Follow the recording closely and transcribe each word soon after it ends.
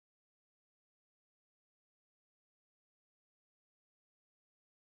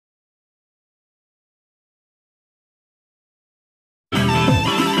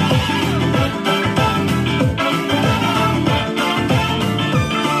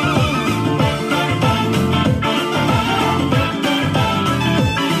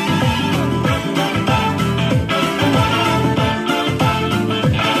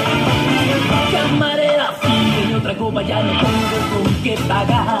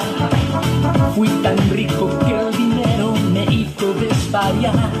Fui tan rico que el dinero me hizo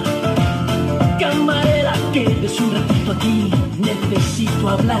desvariar. Camarera, quédese un ratito aquí, necesito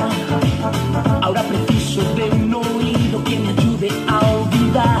hablar. Ahora preciso de un oído que me ayude a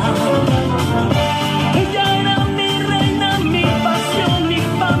olvidar. Ella era mi reina, mi pasión, mi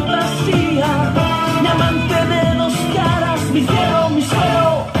fantasía, mi amante de dos caras, mi cielo, mi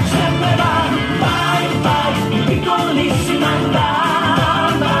suelo. Se me va, bye, bye, mi piccolissima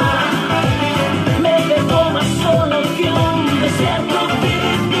dama. Me dejó más solo que un desierto.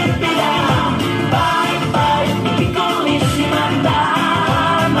 Bye, bye, mi piccolissima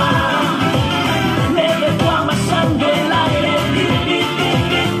dama. Me dejó amasando el aire.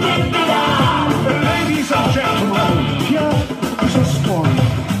 Ladies and gentlemen, here is a story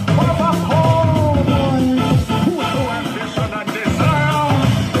of a poor boy who had ambition and desire.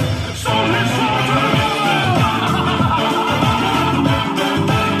 Sold his soul to the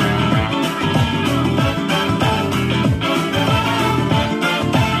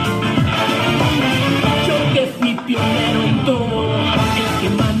Yo que fui pionero en todo, el que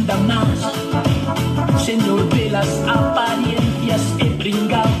manda más, señor de las apariencias, he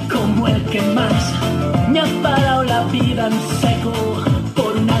bringado como el que más. Me ha parado la vida en seco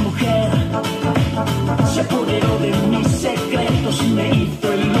por una mujer. Se apoderó de mis secretos y me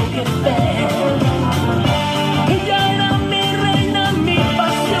hizo enloquecer. Ella era mi reina, mi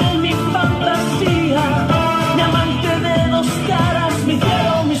pasión, mi fantasía, mi amante de dos caras, mi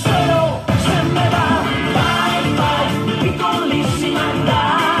cielo, mi suelo. Se me va, bye, bye, mi piccolissima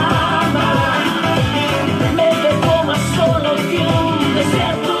dama. Me dejó más solo que un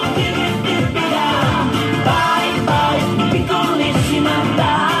desierto. Bye, bye, mi piccolissima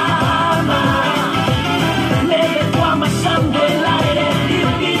dama. Me dejó amasando el aire.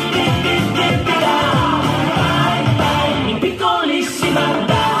 Bye, bye, mi piccolissima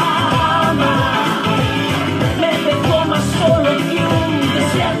dama. Me dejó más solo que un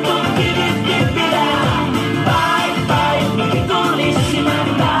desierto. Bye, bye, mi piccolissima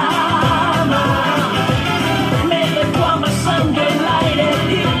dama. Me dejó amasando el aire.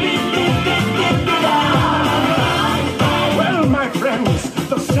 Well, my friends,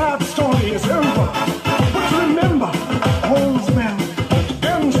 the sad story is over. But remember, all's well that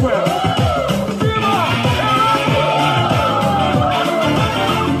ends well. Viva!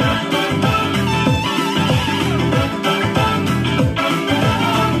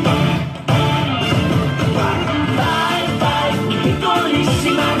 Bye, bye, mi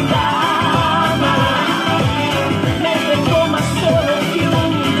piccolissima dama. Me dejó más solo que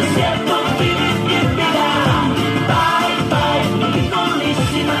un desierto. Bye, bye, mi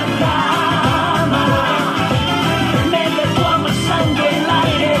piccolissima dama. Me dejó amasando el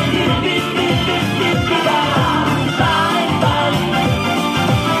aire. Bye, bye, bye,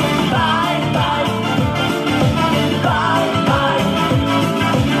 bye, bye, bye,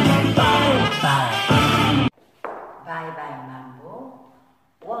 bye, bye. Bye bye mambo.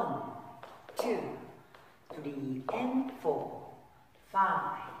 1, 2, 3 and 4, 5,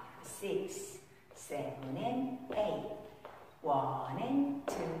 6, 7 and 8. 1 and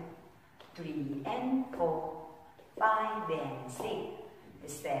 2, 3 and 4, 5 and 6,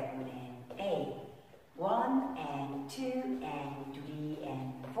 7 and 8. 1 and 2 and 3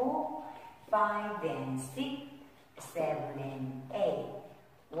 and 4, 5 and 6, 7 and 8.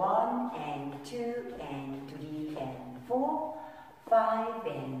 1 and 2 and 3 and 4, 5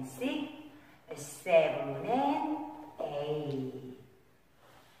 and 6, 7 and 8.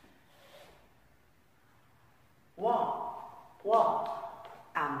 Walk, walk,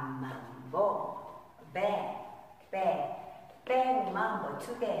 mambo, back, back, back mambo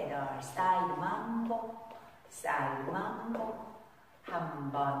together, side mambo,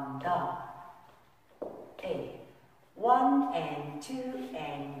 한 번 더. 1 and 2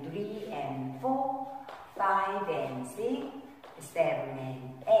 and 3 and 4, 5 and 6, 7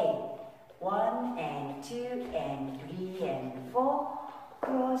 and 8. 1 and 2 and 3 and 4,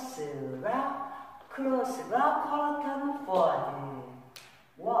 cross rock, hold forward.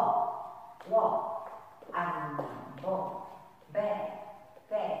 Walk, walk, mambo, back,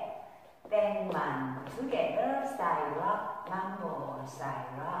 back, bang man together, side rock, mambo,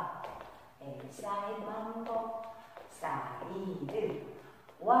 side rock, side mambo, side.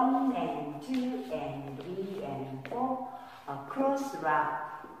 1 and 2 and 3 and 4, cross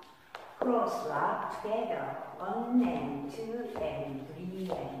rock together. 1 and 2 and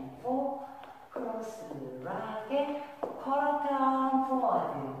 3 and 4, cross rock, quarter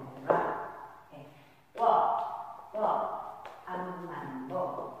forward, rock. Walk, walk, mambo,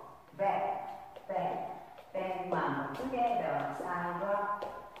 back, back, bang mambo together, side rock,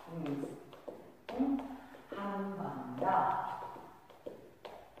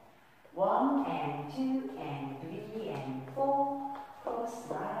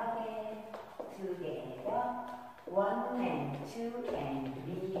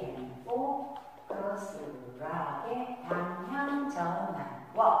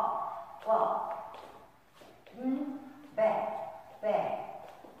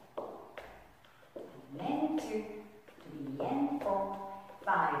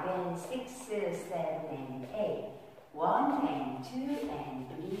 5 and 6, 7 and 8. 1 and 2 and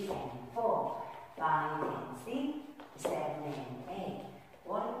 3 and 4. 5 and 6, 7 and 8.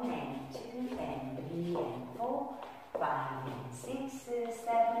 1 and 2 and 3 and 4. 5 and 6,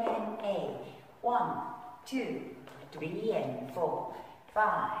 7 and 8. 1, 2, 3 and 4.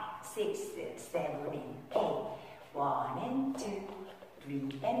 5, 6, 7 and 8. 1 and 2,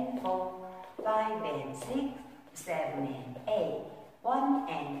 3 and 4. 5 and 6, 7 and 8. 1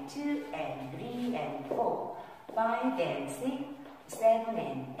 and 2 and 3 and 4. 5 and 6, 7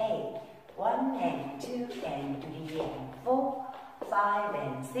 and 8. 1 and 2 and 3 and 4. 5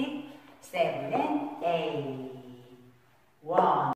 and 6, 7 and 8. 1.